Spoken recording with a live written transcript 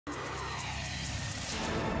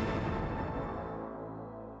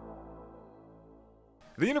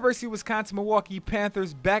The University of Wisconsin-Milwaukee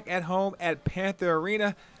Panthers back at home at Panther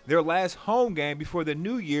Arena, their last home game before the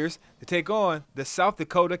New Year's to take on the South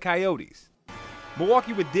Dakota Coyotes.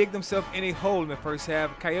 Milwaukee would dig themselves in a hole in the first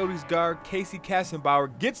half. Coyotes guard Casey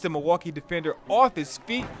Kassenbauer gets the Milwaukee defender off his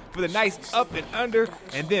feet for the nice up and under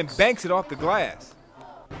and then banks it off the glass.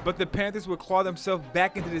 But the Panthers would claw themselves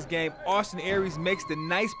back into this game. Austin Aries makes the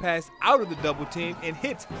nice pass out of the double team and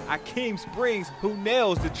hits Akeem Springs, who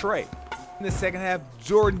nails the tray. In the second half,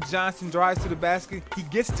 Jordan Johnson drives to the basket. He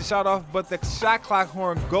gets the shot off, but the shot clock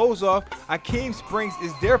horn goes off. Akeem Springs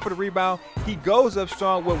is there for the rebound. He goes up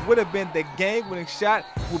strong. What would have been the game-winning shot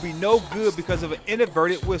will be no good because of an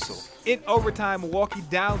inadvertent whistle. In overtime, Milwaukee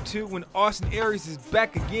down 2 when Austin Aries is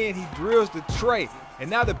back again. He drills the tray, and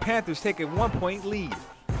now the Panthers take a 1-point lead.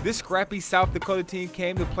 This scrappy South Dakota team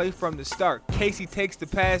came to play from the start. Casey takes the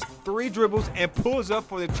pass, 3 dribbles, and pulls up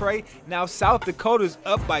for the tray. Now South Dakota's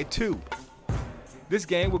up by 2. This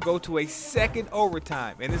game will go to a second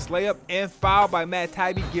overtime, and this layup and foul by Matt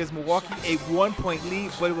Tybee gives Milwaukee a 1-point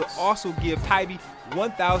lead, but it will also give Tybee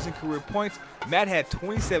 1,000 career points. Matt had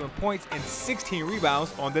 27 points and 16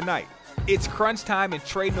 rebounds on the night. It's crunch time, and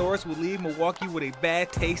Trey Norris will leave Milwaukee with a bad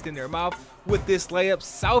taste in their mouth. With this layup,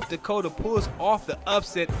 South Dakota pulls off the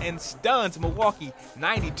upset and stuns Milwaukee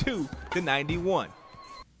 92-91.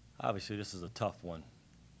 Obviously, this is a tough one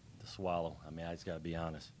to swallow. I mean, I just got to be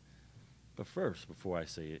honest. But first, before I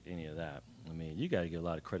say any of that, I mean, you got to give a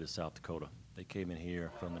lot of credit to South Dakota. They came in here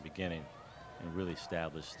from the beginning and really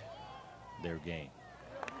established their game,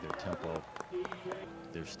 their tempo,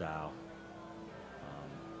 their style.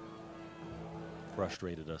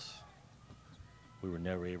 Frustrated us. We were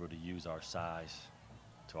never able to use our size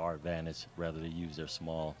to our advantage, rather than use their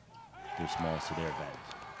small to their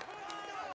advantage.